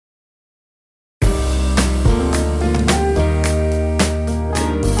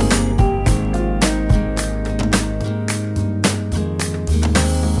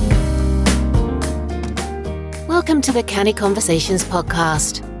to the Canny Conversations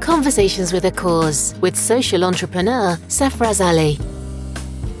podcast, Conversations with a Cause, with social entrepreneur Safraz Ali.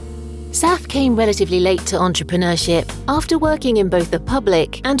 Saf came relatively late to entrepreneurship after working in both the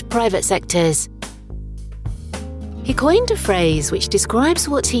public and private sectors. He coined a phrase which describes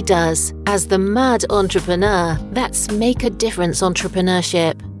what he does as the mad entrepreneur that's make a difference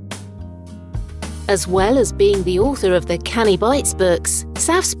entrepreneurship. As well as being the author of the Canny Bites books,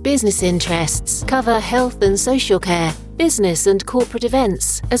 Saf's business interests cover health and social care, business and corporate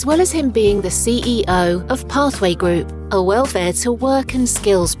events, as well as him being the CEO of Pathway Group, a welfare to work and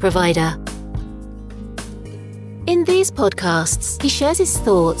skills provider. In these podcasts, he shares his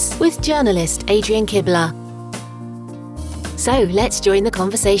thoughts with journalist Adrian Kibler. So let's join the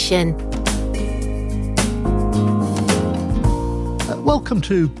conversation. Welcome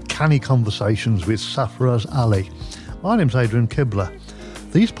to Canny Conversations with Safraz Ali. My name's Adrian Kibler.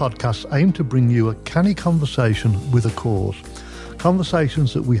 These podcasts aim to bring you a canny conversation with a cause.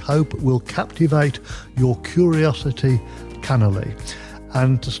 Conversations that we hope will captivate your curiosity cannily.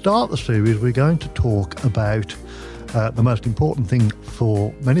 And to start the series, we're going to talk about the most important thing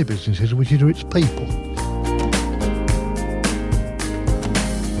for many businesses, which is its people.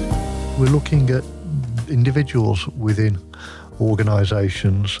 We're looking at individuals within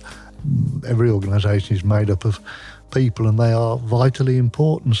organisations. Every organisation is made up of people and they are vitally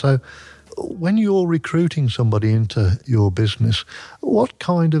important. So when you're recruiting somebody into your business, what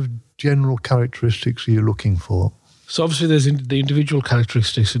kind of general characteristics are you looking for? So obviously there's the individual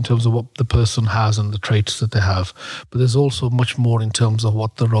characteristics in terms of what the person has and the traits that they have, but there's also much more in terms of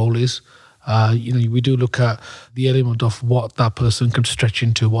what the role is. We do look at the element of what that person can stretch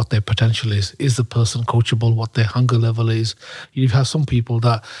into, what their potential is. Is the person coachable? What their hunger level is? You have some people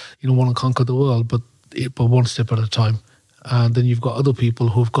that want to conquer the world, but one step at a time. And then you've got other people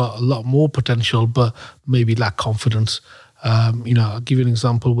who've got a lot more potential, but maybe lack confidence. I'll give you an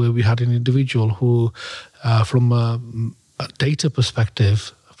example where we had an individual who, from a data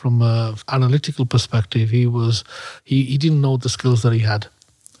perspective, from an analytical perspective, he didn't know the skills that he had.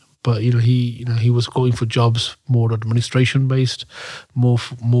 But he was going for jobs more administration based, more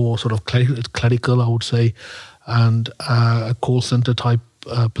sort of clerical, I would say, and call center type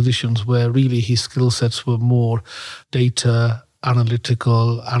positions where really his skill sets were more data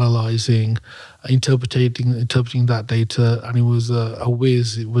analytical, analyzing, interpreting that data, and he was a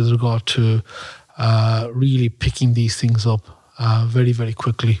whiz with regard to really picking these things up very, very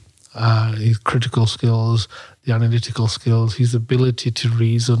quickly. His critical skills, the analytical skills, his ability to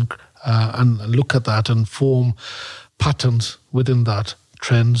reason and look at that and form patterns within that,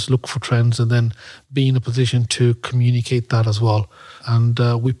 look for trends, and then be in a position to communicate that as well. And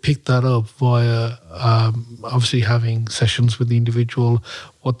we picked that up via obviously having sessions with the individual,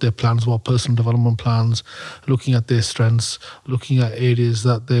 what their plans were, personal development plans, looking at their strengths, looking at areas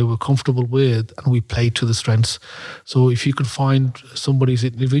that they were comfortable with, and we played to the strengths. So if you can find somebody's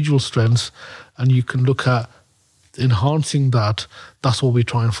individual strengths and you can look at enhancing that, that's what we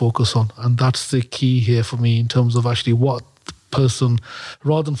try and focus on. And that's the key here for me in terms of actually what person,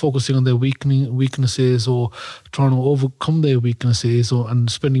 rather than focusing on their weaknesses or trying to overcome their weaknesses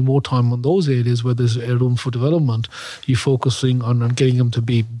and spending more time on those areas where there's a room for development, you're focusing on getting them to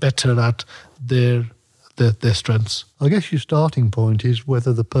be better at their strengths. I guess your starting point is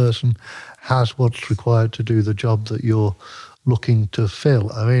whether the person has what's required to do the job that you're looking to fill.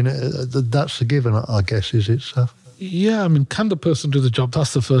 I mean, that's a given, I guess, is it, Saf? Yeah, I mean, can the person do the job?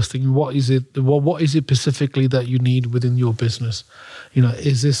 That's the first thing. What is it specifically that you need within your business?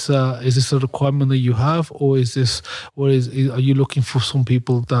 Is this a requirement that you have, or are you looking for some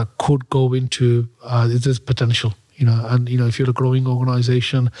people that could go into? Is this potential? If you're a growing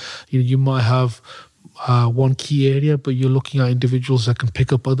organization, you might have one key area, but you're looking at individuals that can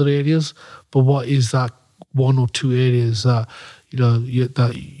pick up other areas. But what is that one or two areas that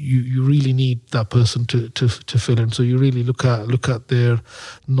you really need that person to fill in? So you really look at their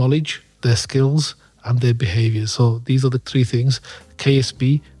knowledge, their skills, and their behaviors. So these are the three things: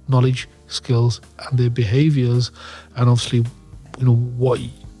 KSB, knowledge, skills, and their behaviors. And obviously, what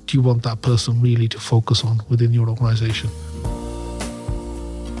do you want that person really to focus on within your organization?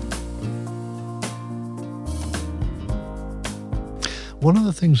 One of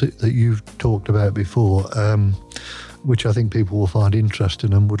the things that you've talked about before, which I think people will find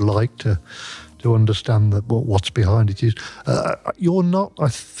interesting and would like to understand what's behind it, is you're not, I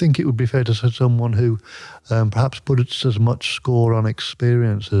think it would be fair to say, someone who perhaps puts as much score on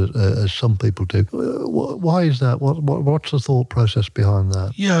experience as some people do. Why is that? What's the thought process behind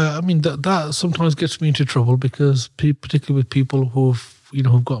that? Yeah, I mean, that sometimes gets me into trouble because particularly with people who've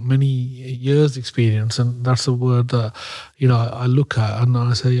who've got many years experience, and that's a word that, I look at and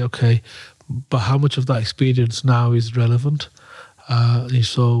I say, okay, but how much of that experience now is relevant?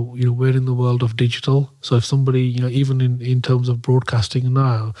 So, we're in the world of digital. So if somebody, even in terms of broadcasting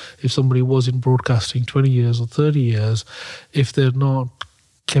now, if somebody was in broadcasting 20 years or 30 years, if they're not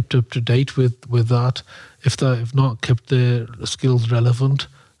kept up to date with that, if they've not kept their skills relevant,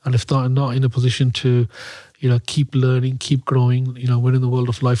 and if they're not in a position to, keep learning, keep growing, we're in the world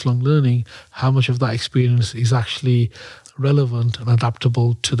of lifelong learning, how much of that experience is actually relevant and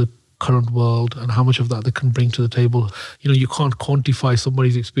adaptable to the current world, and how much of that they can bring to the table. You can't quantify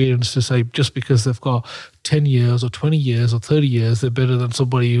somebody's experience to say just because they've got 10 years or 20 years or 30 years, they're better than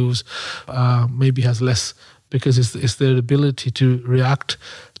somebody who's maybe has less, because it's their ability to react,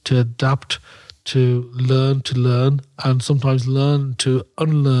 to adapt, to learn, and sometimes learn to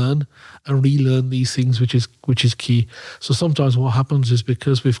unlearn and relearn these things, which is key. So sometimes what happens is,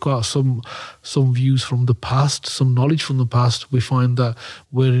 because we've got some views from the past, some knowledge from the past, we find that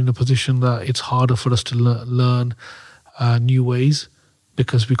we're in a position that it's harder for us to learn new ways,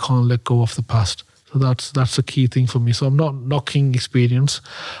 because we can't let go of the past. So that's a key thing for me. So I'm not knocking experience.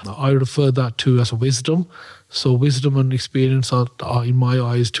 I refer that to as wisdom. So wisdom and experience are in my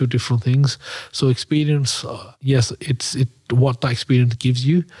eyes, two different things. So experience, yes, it's what that experience gives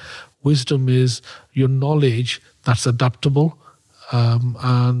you. Wisdom is your knowledge that's adaptable. Within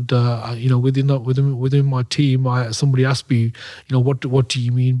my team, somebody asked me, what do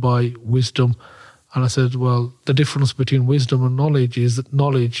you mean by wisdom? And I said, well, the difference between wisdom and knowledge is that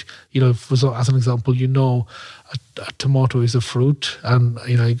knowledge, as an example, a tomato is a fruit, and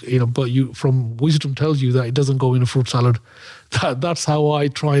but from wisdom tells you that it doesn't go in a fruit salad. That's how I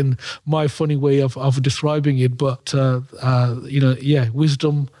try, and my funny way of describing it. But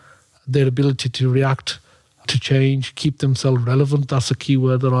wisdom, their ability to react, to change, keep themselves relevant. That's a key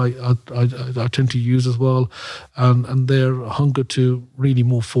word that I tend to use as well, and their hunger to really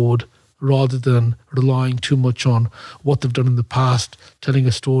move forward, rather than relying too much on what they've done in the past, telling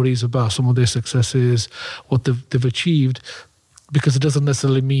us stories about some of their successes, what they've achieved, because it doesn't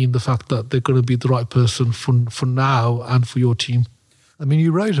necessarily mean the fact that they're going to be the right person for now and for your team. I mean,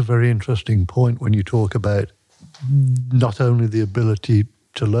 you raise a very interesting point when you talk about not only the ability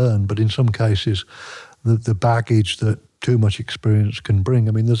to learn, but in some cases the baggage that too much experience can bring.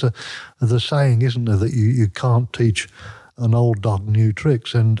 I mean, there's a saying, isn't there, that you can't teach an old dog new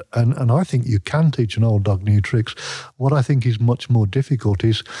tricks, and I think you can teach an old dog new tricks. What I think is much more difficult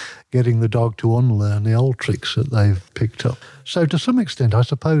is getting the dog to unlearn the old tricks that they've picked up. So to some extent, I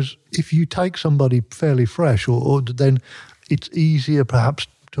suppose, if you take somebody fairly fresh, or then it's easier perhaps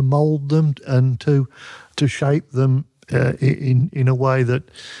to mould them and to shape them in a way that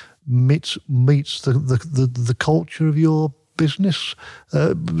meets the culture of your business.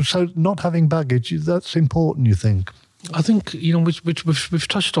 So not having baggage, that's important, you think? I think, which we've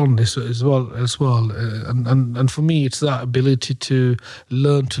touched on this as well, and for me, it's that ability to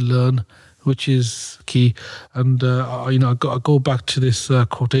learn, which is key. And I go back to this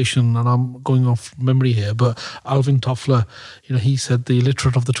quotation, and I'm going off memory here, but Alvin Toffler, he said, the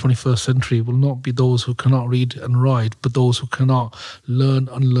illiterate of the 21st century will not be those who cannot read and write, but those who cannot learn,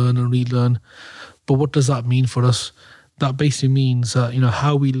 unlearn, and relearn. But what does that mean for us? That basically means that,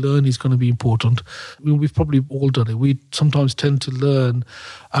 how we learn is going to be important. We've probably all done it. We sometimes tend to learn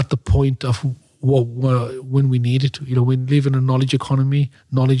at the point of when we need it. We live in a knowledge economy.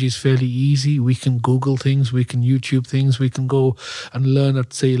 Knowledge is fairly easy. We can Google things, we can YouTube things, we can go and learn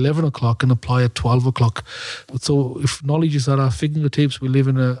at, say, 11 o'clock and apply at 12 o'clock. So if knowledge is at our fingertips, we live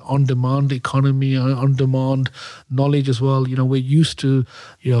in an on-demand economy, on-demand knowledge as well. We're used to,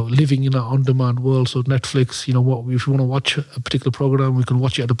 living in an on-demand world. So Netflix, if we want to watch a particular program, we can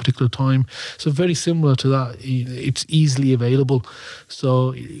watch it at a particular time. So very similar to that. It's easily available.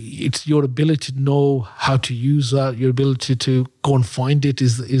 So it's your ability to know how to use that, your ability to go and find it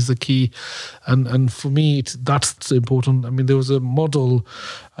is the key, and for me that's important. I mean, there was a model,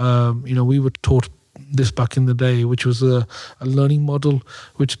 we were taught this back in the day, which was a learning model,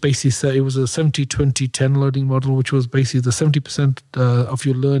 which basically said it was a 70-20-10 learning model, which was basically the 70% of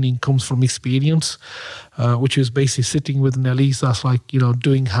your learning comes from experience, which is basically sitting with Nellies. That's like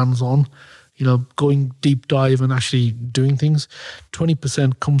doing hands-on, going deep dive and actually doing things.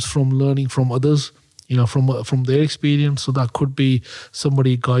 20% comes from learning from others, from their experience. So that could be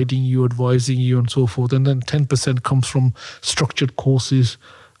somebody guiding you, advising you, and so forth. And then 10% comes from structured courses,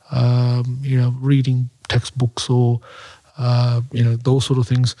 reading textbooks or, those sort of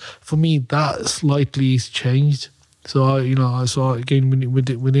things. For me, that slightly has changed. So again,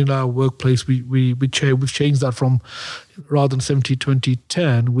 within our workplace, we've changed that from, rather than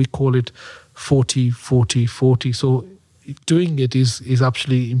 70-20-10, we call it 40-40-40. So doing it is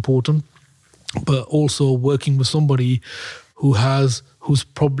actually important, but also working with somebody who's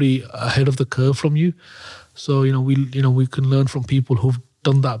probably ahead of the curve from you. So we can learn from people who've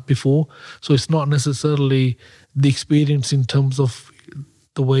done that before. So it's not necessarily the experience in terms of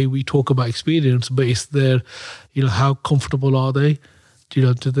the way we talk about experience, but it's their, how comfortable are they?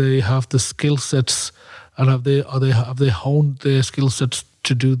 Do they have the skill sets, and have they honed their skill sets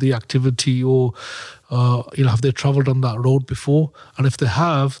to do the activity, or have they travelled on that road before? And if they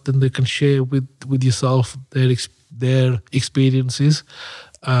have, then they can share with yourself their experiences,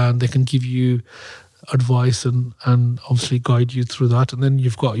 and they can give you advice and obviously guide you through that. And then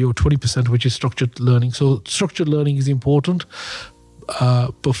you've got your 20%, which is structured learning. So structured learning is important,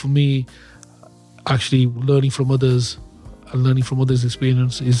 but for me, actually learning from others and learning from others'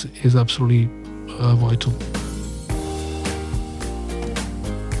 experience is absolutely vital.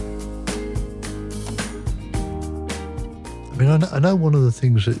 I know one of the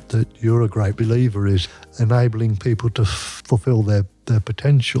things that you're a great believer is enabling people to fulfil their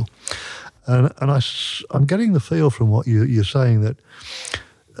potential. And I'm getting the feel from what you're saying that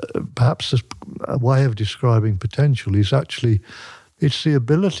perhaps a way of describing potential is actually it's the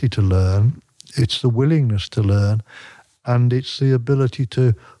ability to learn, it's the willingness to learn, and it's the ability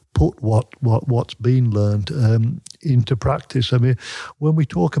to put what's been learned into practice. I mean, when we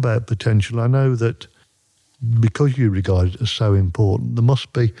talk about potential, I know that because you regard it as so important, there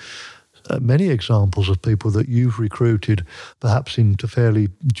must be many examples of people that you've recruited, perhaps into fairly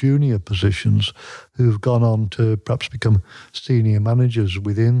junior positions, who've gone on to perhaps become senior managers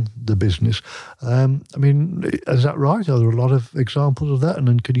within the business. Is that right? Are there a lot of examples of that? And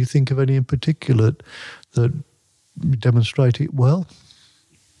then can you think of any in particular that demonstrate it well?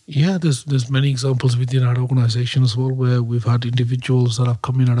 Yeah, there's many examples within our organisation as well, where we've had individuals that have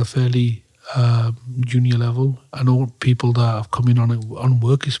come in at a fairly junior level, and all people that have come in on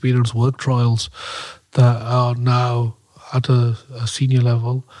work experience, work trials, that are now at a senior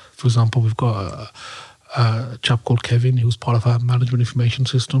level. For example, we've got a chap called Kevin, who's part of our management information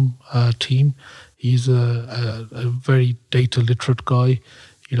system team. He's a very data literate guy.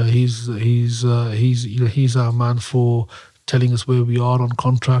 He's our man for telling us where we are on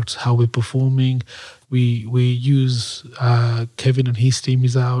contracts, how we're performing. We use Kevin, and his team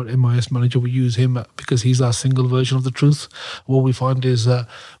is our MIS manager. We use him because he's our single version of the truth. What we find is that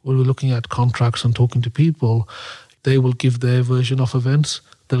when we're looking at contracts and talking to people, they will give their version of events.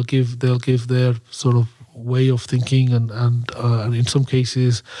 They'll give their sort of way of thinking, and in some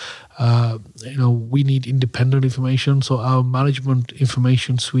cases, we need independent information. So our management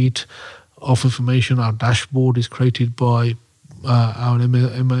information suite of information, our dashboard, is created by our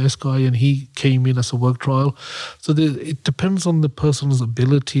MIS guy, and he came in as a work trial. So it depends on the person's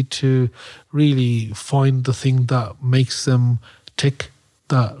ability to really find the thing that makes them tick,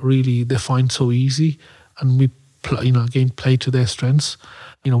 that really they find so easy, and we play to their strengths.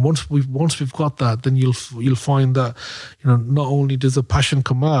 Once we've got that, then you'll find that not only does the passion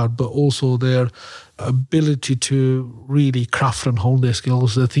come out, but also their ability to really craft and hone their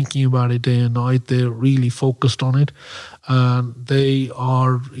skills. They're thinking about it day and night. They're really focused on it, and they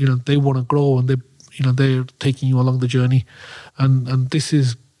are they want to grow, and they're taking you along the journey. And this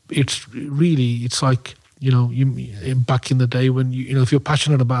is it's like back in the day when if you're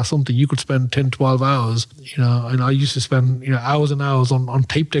passionate about something, you could spend 10-12 hours, and I used to spend hours and hours on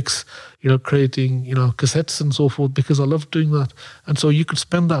tape decks, creating cassettes and so forth, because I loved doing that. And so you could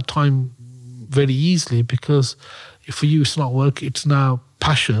spend that time very easily, because for you it's not work, it's now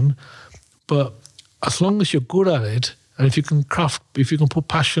passion. But as long as you're good at it, and if you can put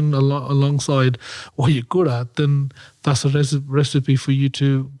passion alongside what you're good at, then that's a recipe for you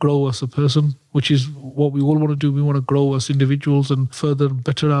to grow as a person, which is what we all want to do. We want to grow as individuals and further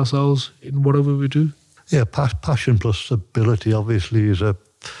better ourselves in whatever we do. Yeah, passion plus ability obviously is a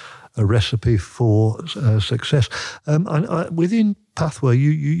recipe for success. Within Pathway,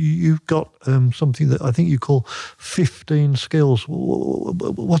 you've got something that I think you call 15 skills.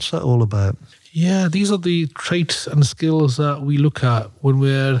 What's that all about? Yeah, these are the traits and skills that we look at when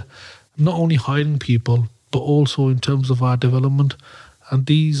we're not only hiring people, but also in terms of our development. And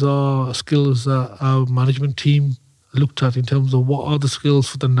these are skills that our management team looked at in terms of what are the skills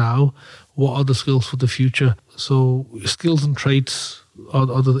for the now, what are the skills for the future. So skills and traits are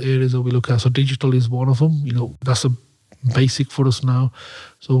the areas that we look at. So digital is one of them. That's a basic for us now.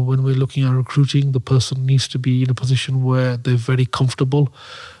 So when we're looking at recruiting, the person needs to be in a position where they're very comfortable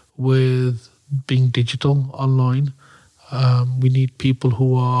with being digital online. We need people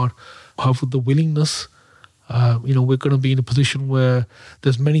who have the willingness. We're going to be in a position where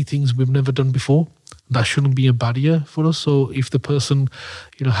there's many things we've never done before. That shouldn't be a barrier for us. So if the person,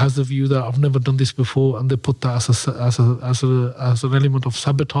 has the view that I've never done this before, and they put that as an element of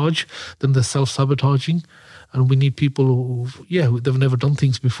sabotage, then they're self-sabotaging. And we need people who, they've never done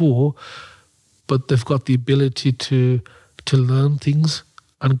things before, but they've got the ability to learn things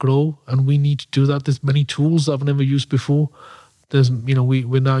and grow. And we need to do that. There's many tools I've never used before.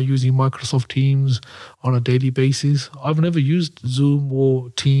 We're now using Microsoft Teams on a daily basis. I've never used Zoom or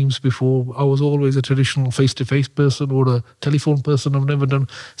Teams before. I was always a traditional face-to-face person or a telephone person. I've never done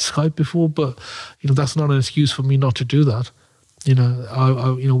Skype before, but that's not an excuse for me not to do that.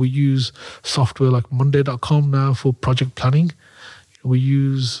 We use software like Monday.com now for project planning. We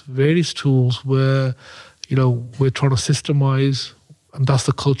use various tools where we're trying to systemize. And that's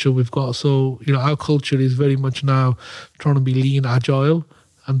the culture we've got. So, our culture is very much now trying to be lean, agile,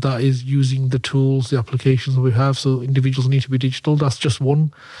 and that is using the tools, the applications that we have. So individuals need to be digital. That's just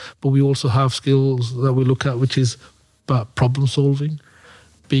one. But we also have skills that we look at, which is about problem solving,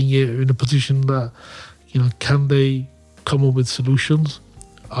 being in a position that, can they come up with solutions?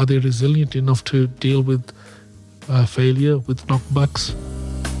 Are they resilient enough to deal with failure, with knockbacks?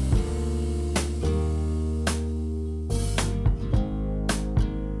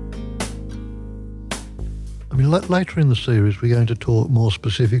 Later in the series, we're going to talk more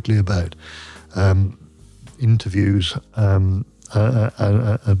specifically about interviews, but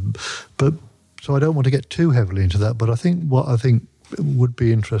so I don't want to get too heavily into that. But I think what would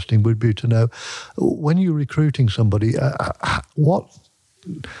be interesting would be to know, when you're recruiting somebody, what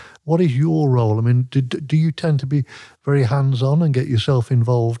is your role? Do you tend to be very hands-on and get yourself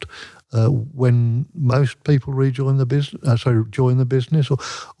involved when most people join the business,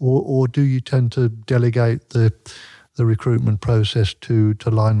 or do you tend to delegate the recruitment process to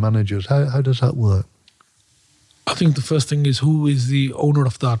line managers? How does that work? I think the first thing is, who is the owner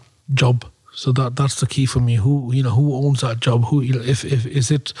of that job? So that's the key for me. Who owns that job? If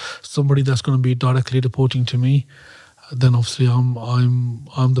is it somebody that's going to be directly reporting to me? Then obviously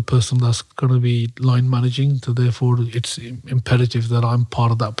I'm the person that's going to be line managing. So therefore, it's imperative that I'm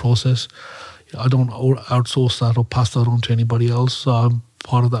part of that process. I don't outsource that or pass that on to anybody else. So I'm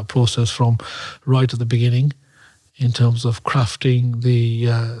part of that process from right at the beginning, in terms of crafting the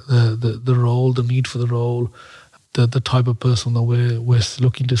role, the need for the role, the type of person that we're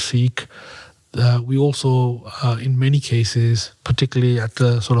looking to seek. We also, in many cases, particularly at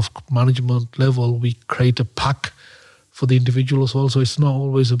the sort of management level, we create a pack for the individual as well. So it's not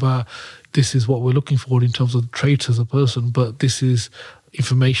always about, this is what we're looking for in terms of traits as a person, but this is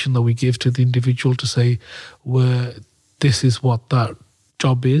information that we give to the individual to say, where this is what that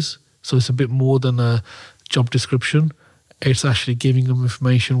job is. So it's a bit more than a job description. It's actually giving them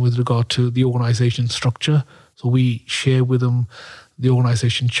information with regard to the organisation structure. So we share with them the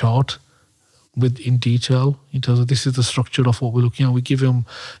organisation chart in detail in terms of, this is the structure of what we're looking at. We give them,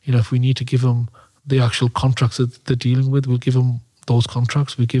 if we need to give them the actual contracts that they're dealing with, we'll give them those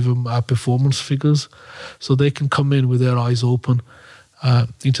contracts. We give them our performance figures, so they can come in with their eyes open.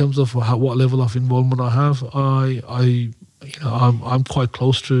 In terms of what level of involvement I have, I'm quite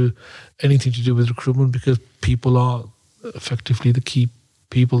close to anything to do with recruitment, because people are effectively the key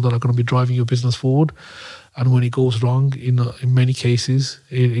people that are going to be driving your business forward. And when it goes wrong, in many cases,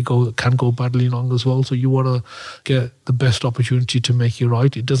 it can go badly wrong as well. So you want to get the best opportunity to make it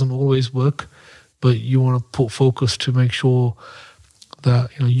right. It doesn't always work, but you want to put focus to make sure that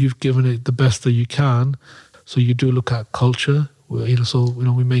you've given it the best that you can. So you do look at culture. We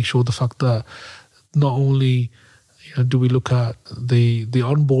make sure the fact that not only do we look at the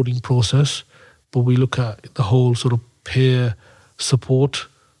onboarding process, but we look at the whole sort of peer support,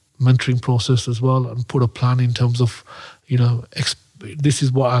 mentoring process as well, and put a plan in terms of, this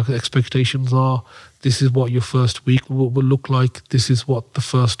is what our expectations are. This is what your first week will look like. This is what the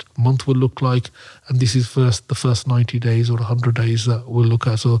first month will look like. And this is the first 90 days or 100 days that we'll look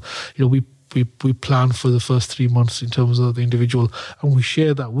at. So, we plan for the first 3 months in terms of the individual, and we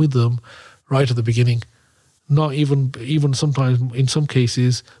share that with them right at the beginning. Not even sometimes, in some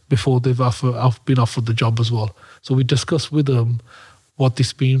cases, before they've been offered the job as well. So we discuss with them what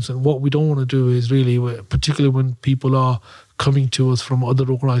this means. And what we don't want to do is really, particularly when people are coming to us from other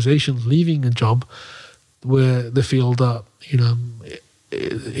organisations, leaving a job where they feel that,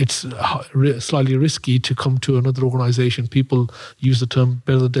 it's slightly risky to come to another organisation. People use the term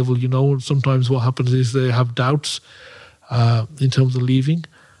better the devil you know. And sometimes what happens is they have doubts in terms of leaving.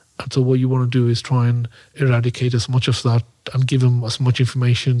 And so what you want to do is try and eradicate as much of that and give them as much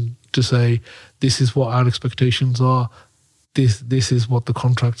information to say, this is what our expectations are. This is what the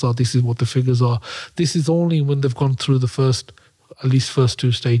contracts are. This is what the figures are. This is only when they've gone through the first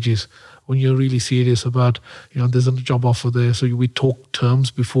 2 stages, when you're really serious about, there's a job offer there. So we talk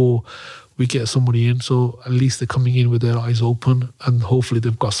terms before we get somebody in. So at least they're coming in with their eyes open, and hopefully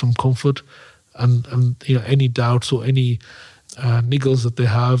they've got some comfort. And any doubts or any niggles that they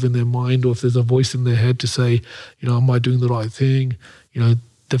have in their mind, or if there's a voice in their head to say, am I doing the right thing?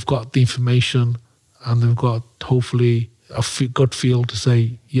 They've got the information, and they've got hopefully a gut feel to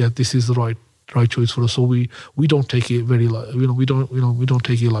say, yeah, this is the right choice for us. So we don't take it very we don't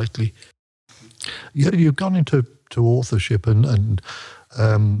take it lightly. You've gone into authorship, and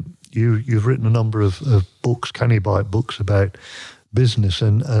you've written a number of books, Canny Bite books about business,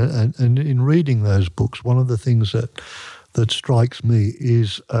 and in reading those books, one of the things that strikes me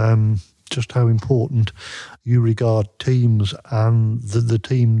is just how important you regard teams and the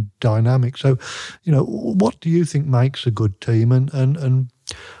team dynamic. So, what do you think makes a good team, and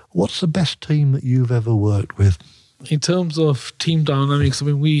what's the best team that you've ever worked with? In terms of team dynamics, I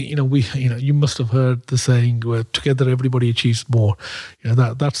mean, you must have heard the saying, where together everybody achieves more.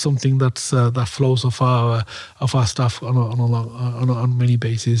 That's something that flows off our staff on many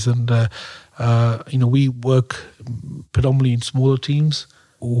bases, and we work predominantly in smaller teams.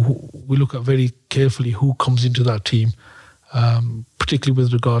 We look at very carefully who comes into that team, particularly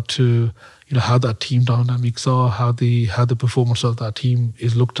with regard to how that team dynamics are, how the performance of that team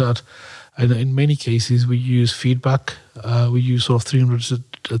is looked at. And in many cases, we use feedback. We use sort of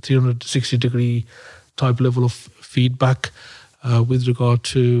 360 degree type level of feedback with regard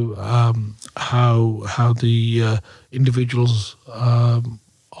to how the individuals are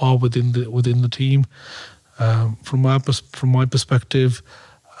within the team. From my perspective,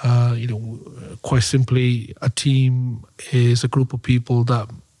 quite simply, a team is a group of people that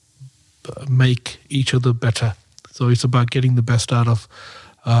make each other better. So it's about getting the best out of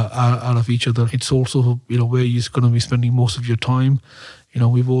each other. It's also where you're going to be spending most of your time.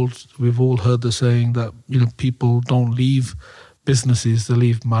 We've all heard the saying that people don't leave businesses, they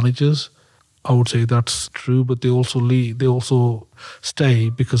leave managers. I would say that's true, but they also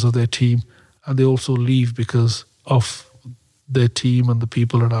stay because of their team, and they also leave because of their team and the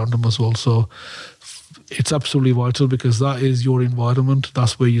people around them as well. So it's absolutely vital, because that is your environment.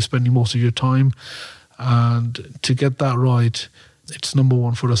 That's where you're spending most of your time. And to get that right, it's number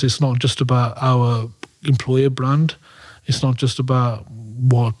one for us. It's not just about our employer brand. It's not just about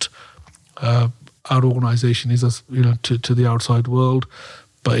what our organisation is, to the outside world,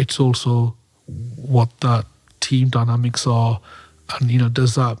 but it's also what that team dynamics are, and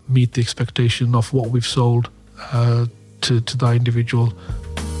does that meet the expectation of what we've sold to that individual.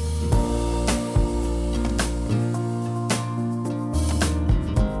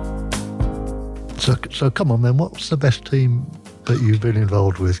 So come on then, what's the best team that you've been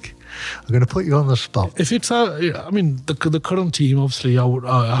involved with? I'm going to put you on the spot. If it's the current team, obviously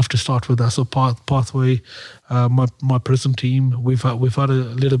I have to start with that. So Pathway, my present team, we've had a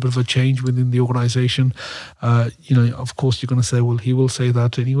little bit of a change within the organisation. Of course you're going to say, well, he will say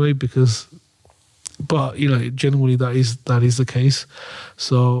that anyway, but generally that is the case.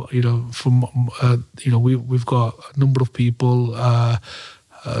 So we've got a number of people that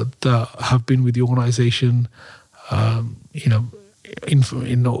have been with the organisation.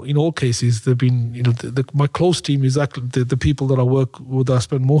 In all cases, they've been, my close team is actually the people that I work with, that I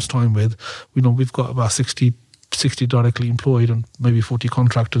spend most time with. We've got about 60 directly employed and maybe 40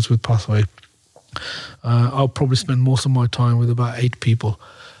 contractors with Pathway. I'll probably spend most of my time with about 8 people.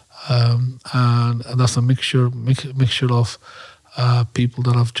 And that's a mixture of people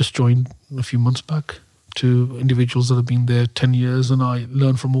that have just joined a few months back to individuals that have been there 10 years, and I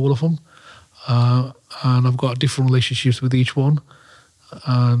learn from all of them. And I've got different relationships with each one.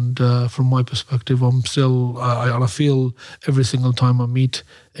 And from my perspective, I'm still, I feel every single time I meet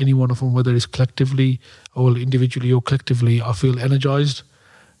any one of them, whether it's collectively or individually or collectively, I feel energized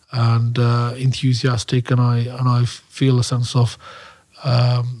and enthusiastic, and I feel a sense of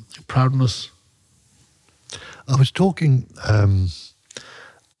proudness. I was talking on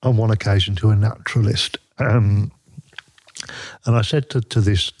one occasion to a naturalist, and I said to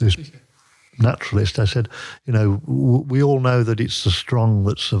this naturalist, I said, we all know that it's the strong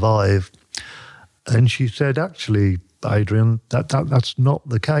that survive. And she said, actually, Adrian, that's not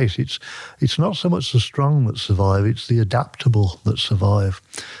the case. It's not so much the strong that survive, it's the adaptable that survive.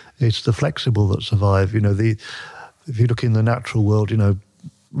 It's the flexible that survive. If you look in the natural world,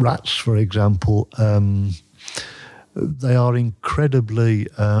 rats, for example, they are incredibly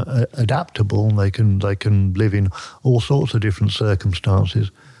adaptable, and they can live in all sorts of different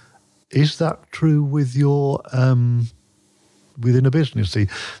circumstances. Is that true with your within a business? The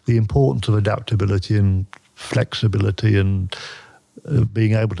importance of adaptability and flexibility and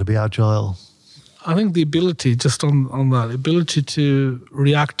being able to be agile. I think the ability, just on that, ability to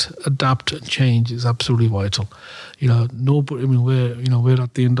react, adapt, and change is absolutely vital. Nobody. I mean, we're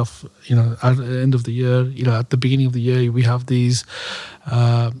at the end of at the end of the year. At the beginning of the year, we have these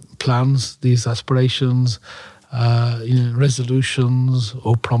plans, these aspirations, resolutions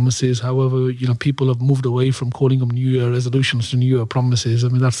or promises. However, people have moved away from calling them New Year resolutions to New Year promises. I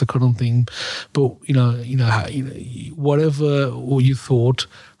mean, that's the current thing. But whatever you thought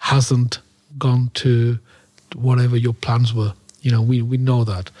hasn't gone to whatever your plans were. We know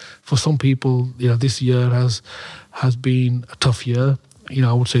that. For some people, this year has been a tough year.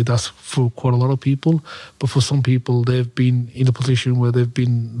 I would say that's for quite a lot of people. But for some people, they've been in a position where their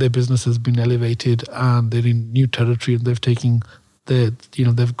business has been elevated and they're in new territory and they've taken they've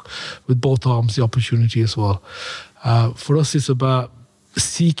with both arms the opportunity as well. For us, it's about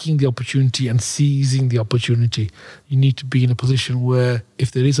seeking the opportunity and seizing the opportunity. You need to be in a position where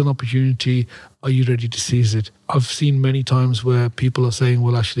if there is an opportunity, are you ready to seize it? I've seen many times where people are saying,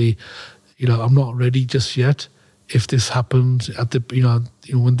 well, actually, I'm not ready just yet. If this happens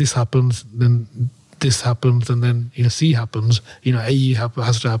when this happens, then this happens, and then C happens. A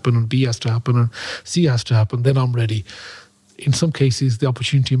has to happen, and B has to happen, and C has to happen. Then I'm ready. In some cases, the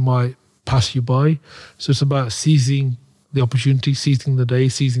opportunity might pass you by. So it's about seizing the opportunity, seizing the day,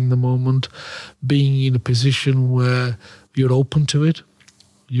 seizing the moment, being in a position where you're open to it.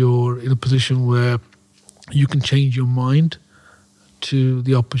 You're in a position where you can change your mind to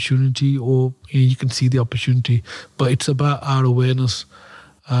the opportunity, or you can see the opportunity. But it's about our awareness,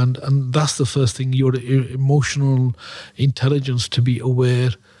 and that's the first thing. Your emotional intelligence to be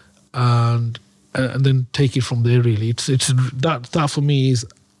aware, and then take it from there. Really, it's that for me is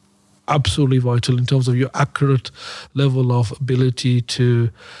absolutely vital in terms of your accurate level of ability to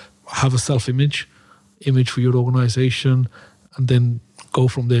have a self-image for your organization, and then go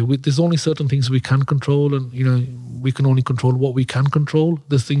from there. There's only certain things we can control, and we can only control what we can control.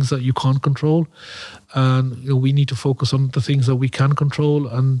 There's things that you can't control, and we need to focus on the things that we can control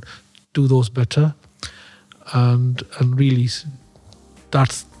and do those better. And really,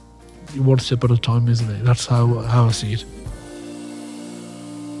 that's one step at a time, isn't it? That's how I see it.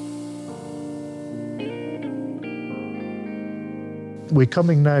 We're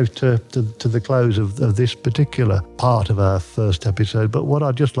coming now to the close of this particular part of our first episode, but what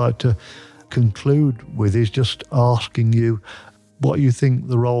I'd just like to conclude with is just asking you what you think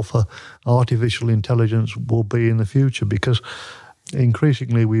the role for artificial intelligence will be in the future, because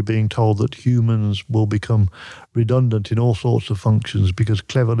increasingly we're being told that humans will become redundant in all sorts of functions because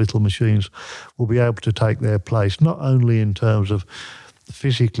clever little machines will be able to take their place, not only in terms of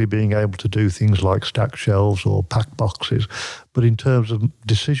physically being able to do things like stack shelves or pack boxes, but in terms of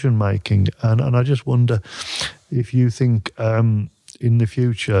decision making. And I just wonder if you think in the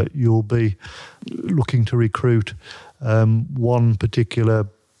future you'll be looking to recruit one particular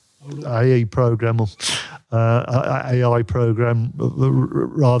AI program or AI program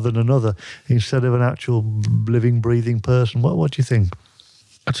rather than another, instead of an actual living, breathing person. What do you think?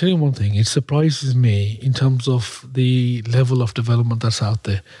 I'll tell you one thing, it surprises me in terms of the level of development that's out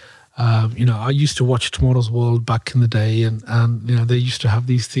there. I used to watch Tomorrow's World back in the day, and they used to have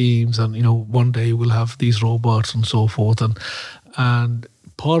these themes, and one day we'll have these robots and so forth, and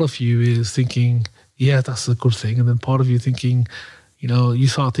part of you is thinking, yeah, that's a good thing, and then part of you thinking, you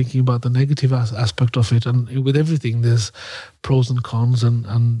start thinking about the negative aspect of it. And with everything, there's pros and cons,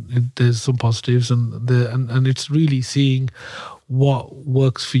 and there's some positives, and it's really seeing what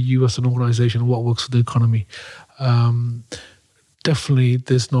works for you as an organization, what works for the economy. Definitely,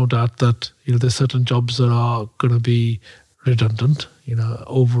 there's no doubt that there's certain jobs that are going to be redundant.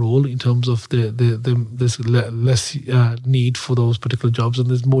 Overall, in terms of there's less need for those particular jobs, and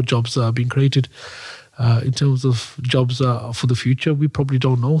there's more jobs that are being created. In terms of jobs for the future, we probably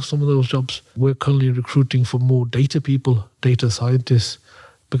don't know some of those jobs. We're currently recruiting for more data people, data scientists,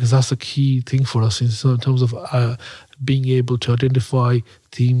 because that's a key thing for us in terms of being able to identify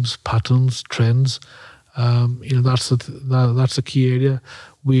themes, patterns, trends. That's a key area.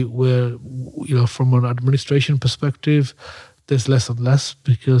 We're from an administration perspective, there's less and less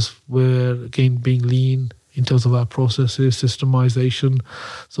because we're again being lean in terms of our processes, systemization.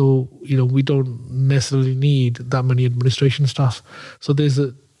 So, we don't necessarily need that many administration staff. So there's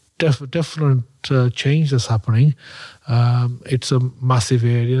a definite change that's happening. It's a massive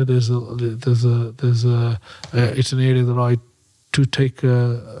area. It's an area that I to take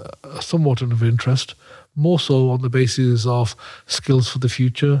somewhat of interest, more so on the basis of skills for the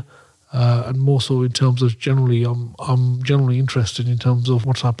future, and more so in terms of generally, I'm generally interested in terms of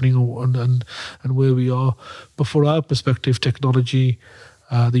what's happening and where we are. But for our perspective, technology,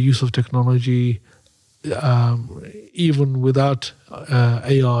 the use of technology, even without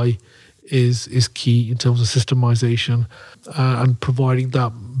AI, is key in terms of systemization and providing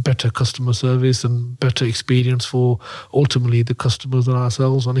that better customer service and better experience for ultimately the customers and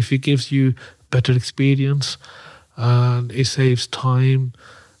ourselves. And if it gives you better experience and it saves time,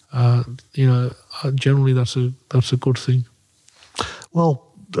 generally that's a good thing.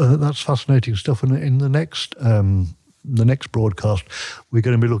 Well, that's fascinating stuff. And in the next broadcast, we're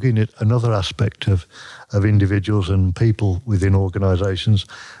going to be looking at another aspect of individuals and people within organisations,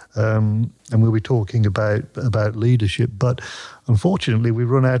 and we'll be talking about leadership. But unfortunately, we've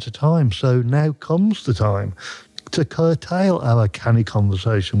run out of time. So now comes the time to curtail our canny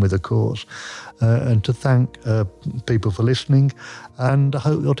conversation with a cause, and to thank people for listening. And I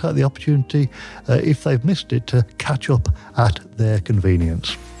hope they'll take the opportunity, if they've missed it, to catch up at their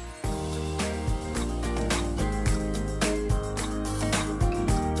convenience.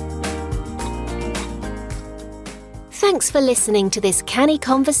 Thanks for listening to this Canny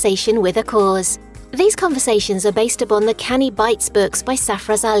Conversation with a Cause. These conversations are based upon the Canny Bites books by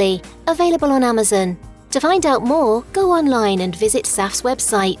Safraz Ali, available on Amazon. To find out more, go online and visit Saf's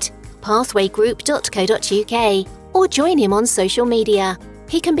website, pathwaygroup.co.uk, or join him on social media.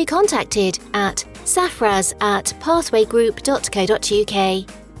 He can be contacted at safraz@pathwaygroup.co.uk.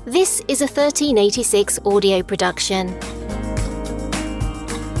 This is a 1386 audio production.